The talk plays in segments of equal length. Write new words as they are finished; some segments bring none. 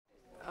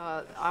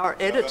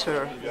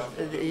editor,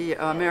 the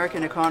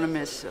American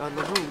economist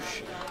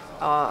LaRouche,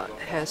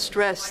 has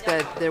stressed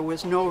that there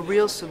was no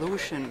real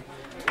solution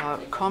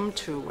come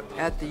to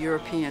at the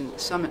European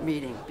summit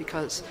meeting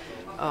because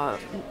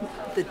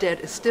the debt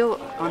is still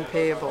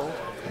unpayable,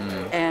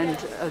 and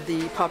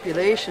the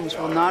populations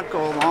will not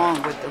go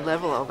along with the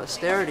level of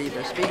austerity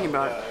they're speaking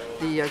about.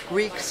 The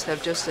Greeks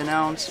have just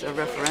announced a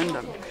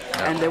referendum,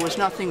 and there was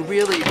nothing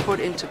really put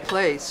into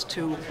place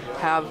to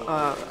have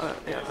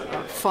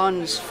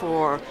funds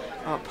for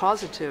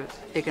positive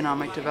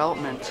economic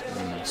development.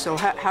 So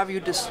have you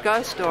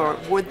discussed, or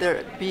would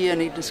there be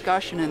any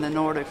discussion in the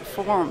Nordic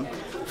Forum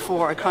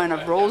for a kind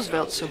of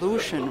Roosevelt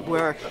solution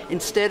where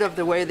instead of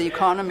the way the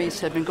economies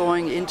have been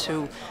going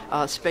into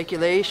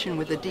speculation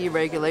with the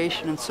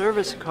deregulation and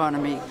service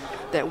economy,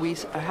 that we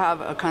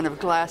have a kind of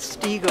Glass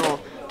Steagall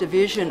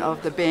division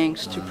of the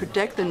banks to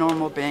protect the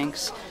normal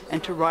banks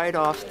and to write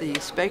off the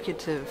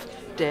speculative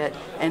debt,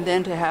 and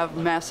then to have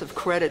massive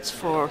credits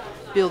for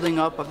building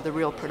up of the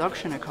real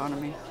production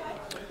economy?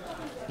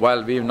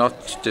 Well, we've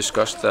not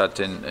discussed that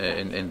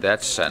in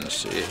that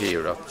sense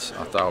here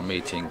at our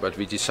meeting, but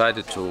we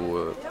decided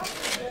to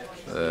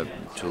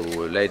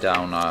lay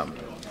down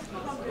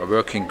a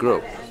working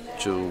group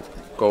to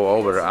go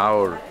over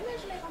our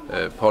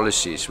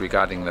policies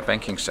regarding the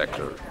banking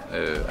sector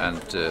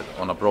and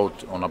on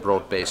a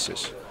broad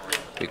basis,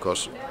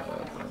 because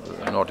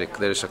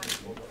there is a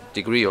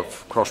degree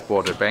of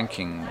cross-border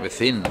banking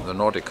within the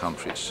Nordic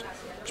countries,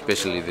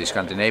 especially the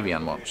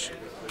Scandinavian ones,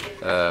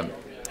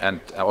 and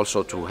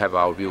also to have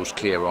our views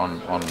clear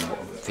on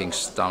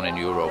things down in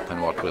Europe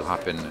and what will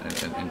happen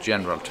in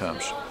general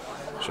terms.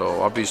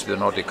 So obviously the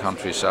Nordic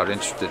countries are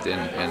interested in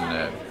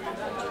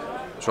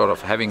sort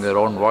of having their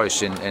own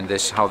voice in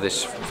this, how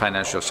this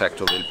financial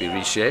sector will be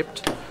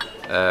reshaped.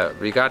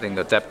 Regarding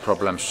the debt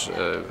problems,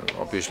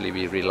 obviously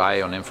we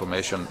rely on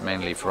information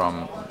mainly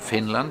from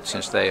Finland,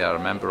 since they are a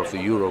member of the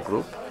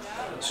Eurogroup.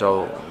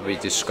 So we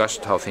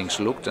discussed how things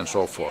looked and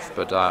so forth,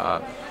 but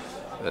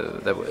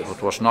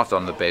it was not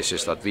on the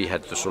basis that we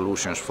had the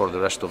solutions for the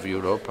rest of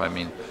Europe. I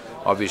mean,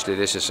 obviously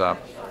this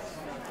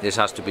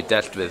has to be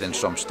dealt with in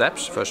some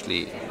steps. Firstly,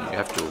 you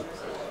have to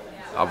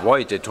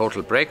avoid a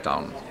total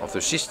breakdown of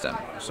the system.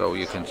 So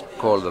you can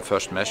call the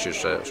first measures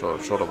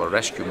sort of a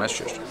rescue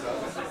measures.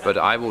 But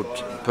I would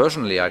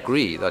personally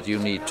agree that you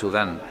need to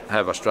then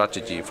have a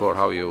strategy for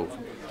how you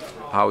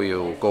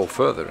go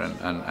further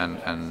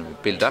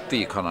and build up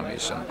the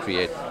economies and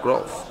create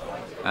growth.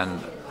 And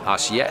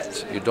as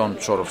yet, you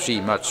don't sort of see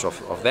much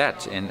of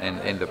that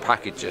in the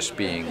packages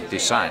being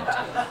designed.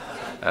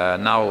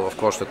 Now, of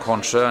course, the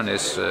concern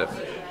is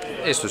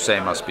the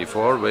same as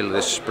before. Will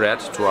this spread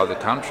to other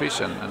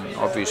countries? And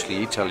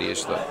obviously Italy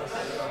is the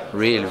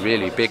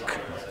really big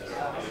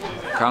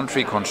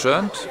country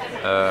concerned.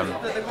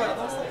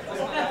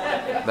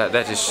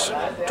 That is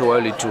too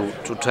early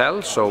to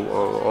tell, so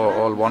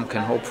all one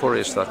can hope for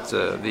is that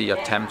the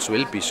attempts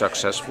will be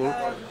successful,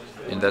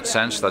 in that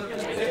sense that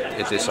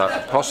it is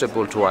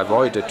possible to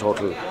avoid a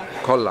total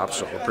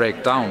collapse or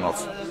breakdown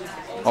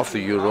of the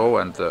euro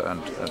and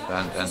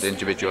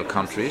individual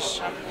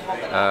countries.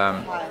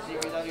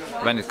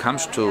 When it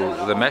comes to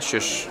the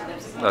measures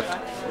that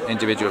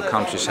individual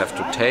countries have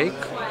to take,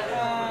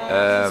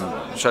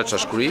 such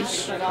as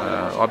Greece,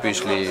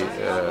 obviously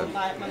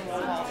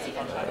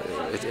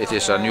it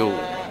is a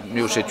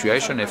new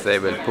situation if they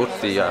will put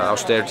the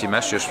austerity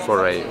measures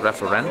for a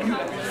referendum,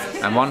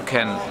 and one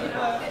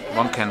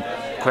can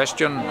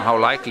question how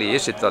likely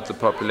is it that the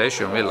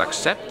population will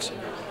accept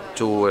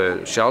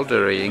to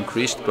shoulder an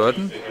increased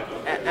burden.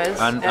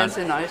 As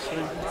in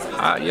Iceland.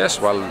 Yes,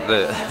 well,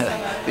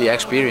 the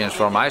experience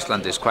from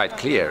Iceland is quite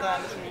clear.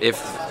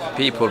 If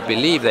people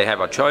believe they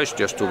have a choice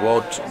just to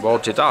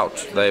vote it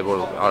out, they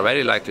are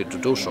very likely to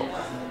do so.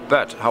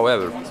 But,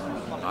 however,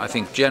 I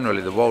think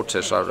generally the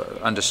voters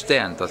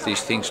understand that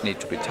these things need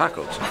to be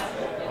tackled.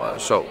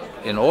 So,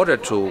 in order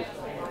to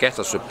get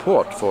a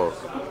support for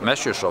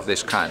measures of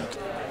this kind,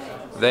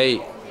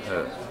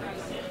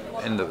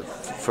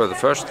 for the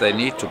first, they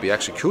need to be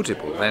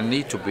executable. They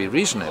need to be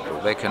reasonable.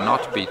 They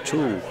cannot be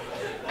too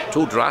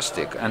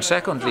drastic. And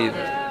secondly,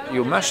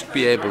 you must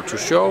be able to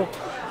show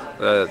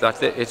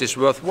that it is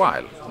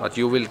worthwhile, that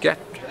you will get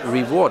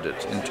rewarded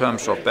in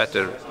terms of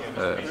better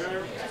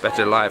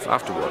life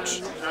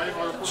afterwards.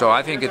 So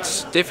I think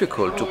it's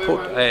difficult to put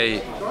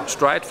a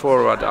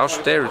straightforward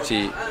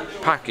austerity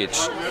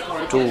package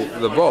to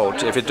the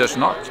vote if it does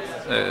not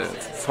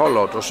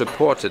followed or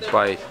supported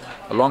by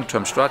a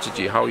long-term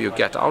strategy, how you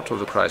get out of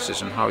the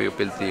crisis and how you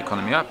build the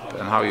economy up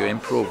and how you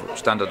improve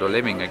standard of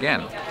living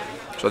again.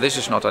 So this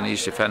is not an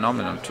easy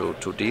phenomenon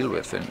to deal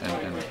with,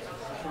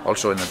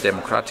 also in a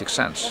democratic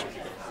sense.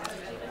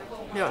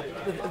 Yeah,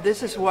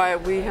 this is why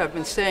we have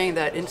been saying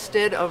that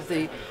instead of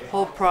the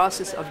whole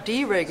process of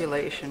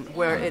deregulation,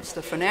 where it's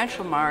the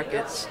financial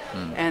markets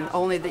and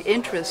only the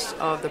interests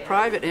of the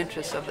private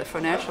interests of the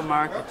financial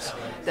markets,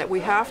 that we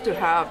have to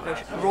have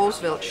a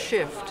Roosevelt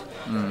shift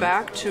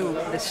back to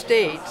the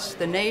states,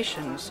 the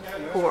nations,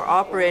 who are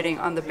operating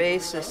on the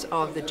basis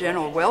of the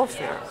general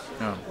welfare,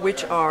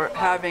 which are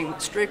having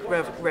strict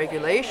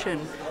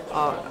regulation,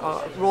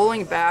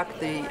 rolling back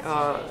the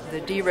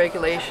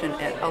deregulation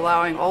and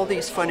allowing all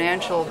these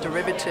financial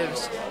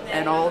derivatives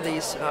and all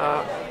these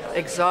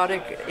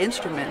exotic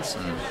instruments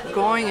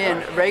going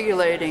in,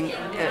 regulating,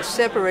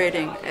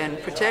 separating and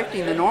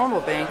protecting the normal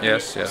banking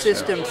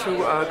system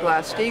through a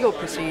Glass Steagall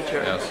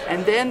procedure.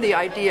 And then the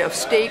idea of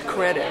state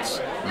credits,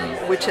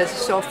 which has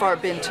so far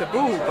been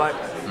taboo, but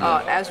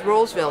as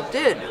Roosevelt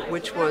did,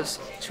 which was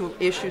to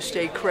issue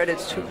state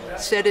credits to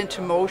set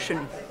into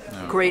motion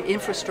great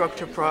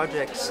infrastructure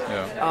projects,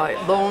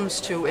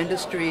 loans to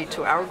industry,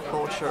 to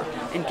agriculture,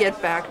 and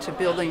get back to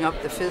building up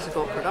the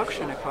physical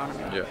production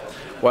economy. Yeah.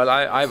 Well,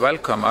 I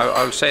welcome,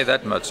 I'll say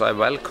that much, I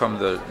welcome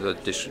the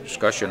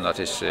discussion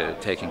that is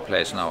taking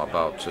place now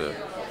about,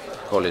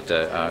 call it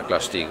a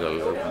Glass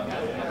Steagall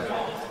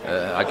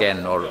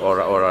again,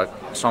 or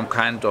some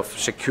kind of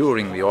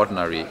securing the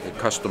ordinary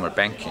customer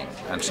banking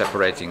and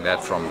separating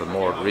that from the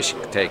more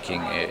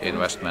risk-taking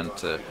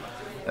investment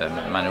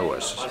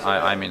maneuvers.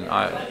 I mean,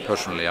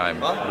 personally,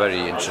 I'm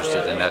very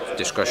interested in that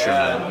discussion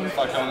and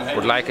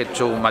would like it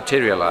to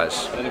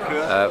materialize.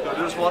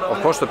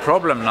 Of course, the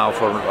problem now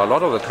for a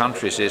lot of the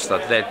countries is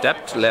that their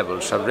debt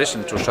levels have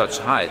risen to such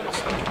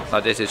heights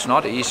that it is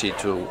not easy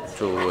to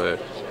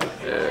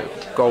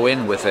go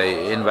in with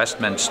a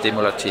investment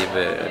stimulative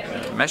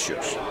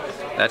measures.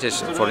 That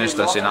is, for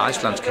instance, in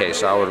Iceland's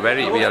case, we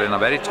are in a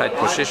very tight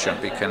position.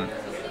 We can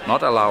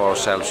not allow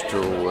ourselves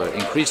to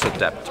increase the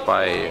debt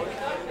by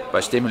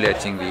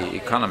stimulating the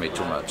economy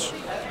too much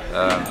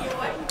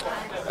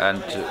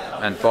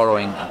and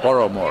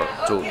borrow more.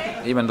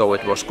 Even though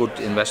it was good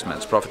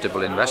investments,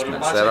 profitable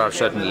investments, there are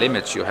certain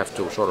limits you have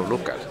to sort of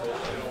look at.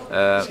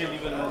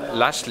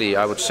 Lastly,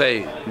 I would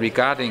say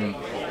regarding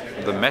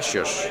the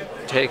measures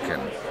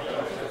taken,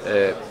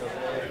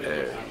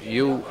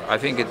 I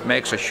think it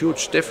makes a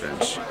huge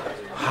difference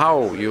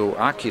how you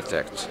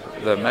architect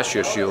the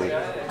measures you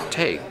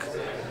take.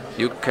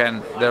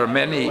 There are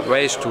many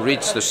ways to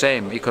reach the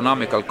same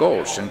economical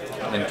goals in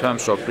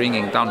terms of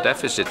bringing down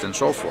deficit and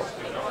so forth.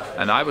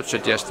 And I would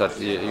suggest that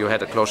you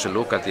had a closer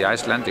look at the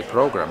Icelandic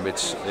program,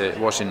 which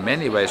was in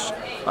many ways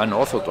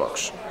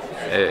unorthodox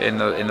in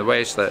the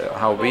ways that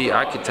how we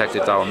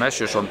architected our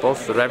measures on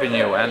both the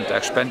revenue and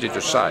expenditure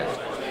side.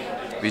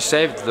 We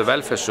saved the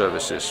welfare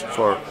services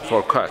for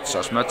cuts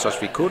as much as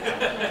we could.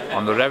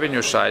 On the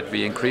revenue side,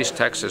 we increased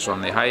taxes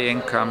on the high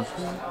income,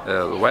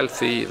 the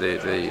wealthy,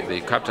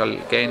 the capital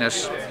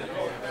gainers.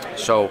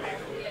 So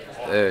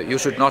you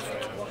should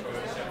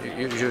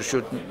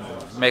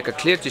make a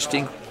clear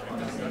distinction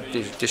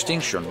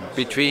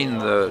between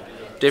the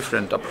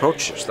different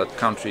approaches that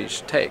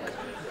countries take.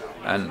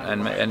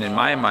 And in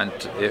my mind,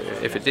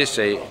 if it is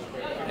a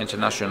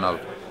international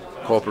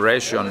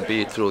cooperation,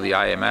 be it through the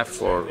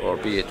IMF or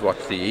be it what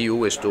the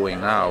EU is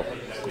doing now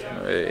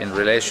in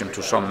relation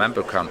to some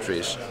member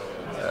countries,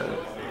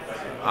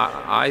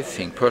 I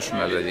think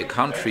personally the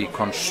country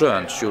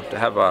concerned should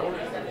have a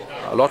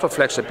lot of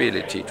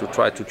flexibility to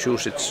try to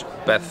choose its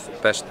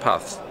best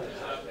path,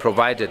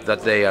 provided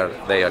that they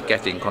are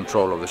getting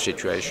control of the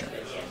situation.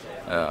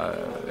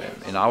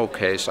 In our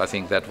case, I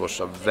think that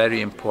was a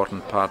very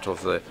important part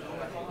of the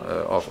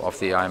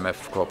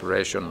IMF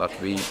cooperation, that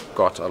we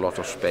got a lot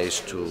of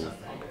space to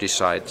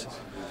decide,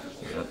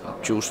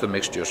 choose the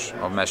mixtures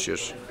of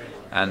measures,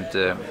 and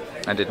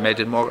it made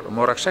it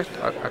more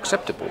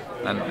acceptable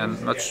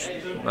and much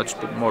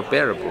more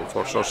bearable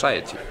for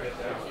society.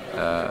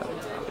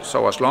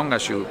 So as long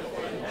as you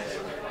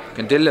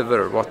can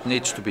deliver what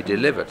needs to be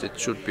delivered, it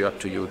should be up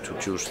to you to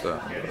choose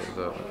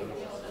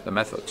the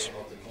methods.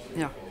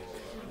 Yeah.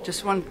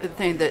 Just one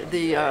thing, that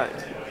the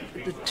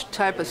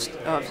type of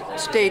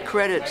state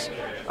credits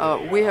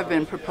we have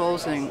been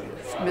proposing,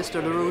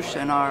 Mr. LaRouche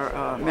and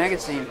our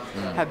magazine,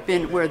 have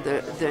been where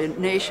the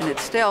nation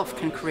itself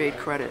can create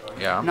credit,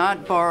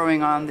 not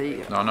borrowing on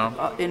the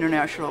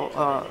international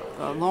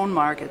loan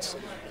markets,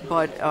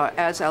 but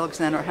as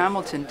Alexander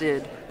Hamilton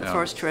did, the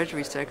first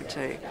Treasury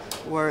Secretary,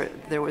 where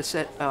there was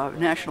a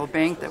national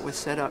bank that was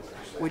set up,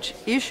 which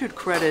issued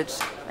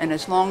credits, and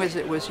as long as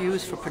it was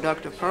used for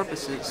productive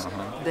purposes,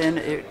 then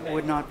it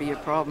would not be a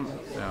problem.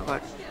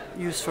 But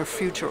used for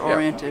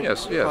future-oriented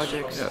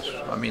projects. Yes.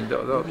 I mean,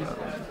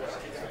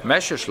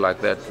 measures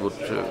like that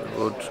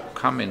would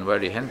come in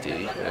very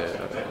handy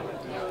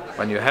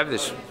when you have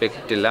this big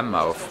dilemma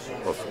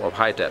of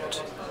high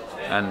debt,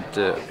 and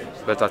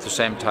but at the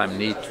same time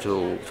need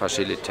to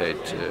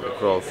facilitate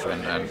growth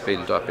and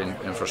build up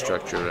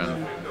infrastructure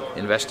and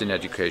invest in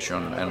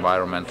education,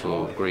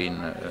 environmental,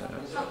 green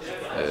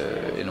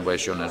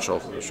innovation, and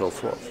so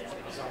forth.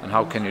 And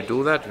how can you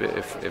do that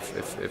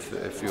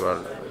if you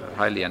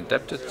highly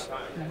indebted,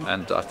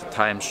 and at the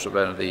times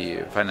when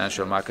the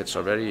financial markets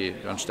are very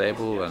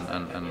unstable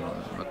and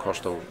the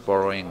cost of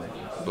borrowing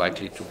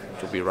likely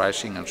to be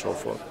rising and so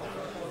forth,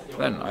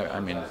 then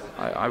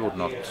I would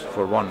not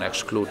for one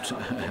exclude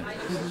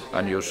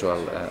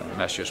unusual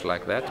measures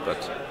like that,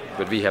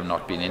 but we have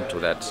not been into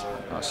that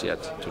as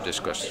yet to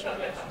discuss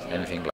anything like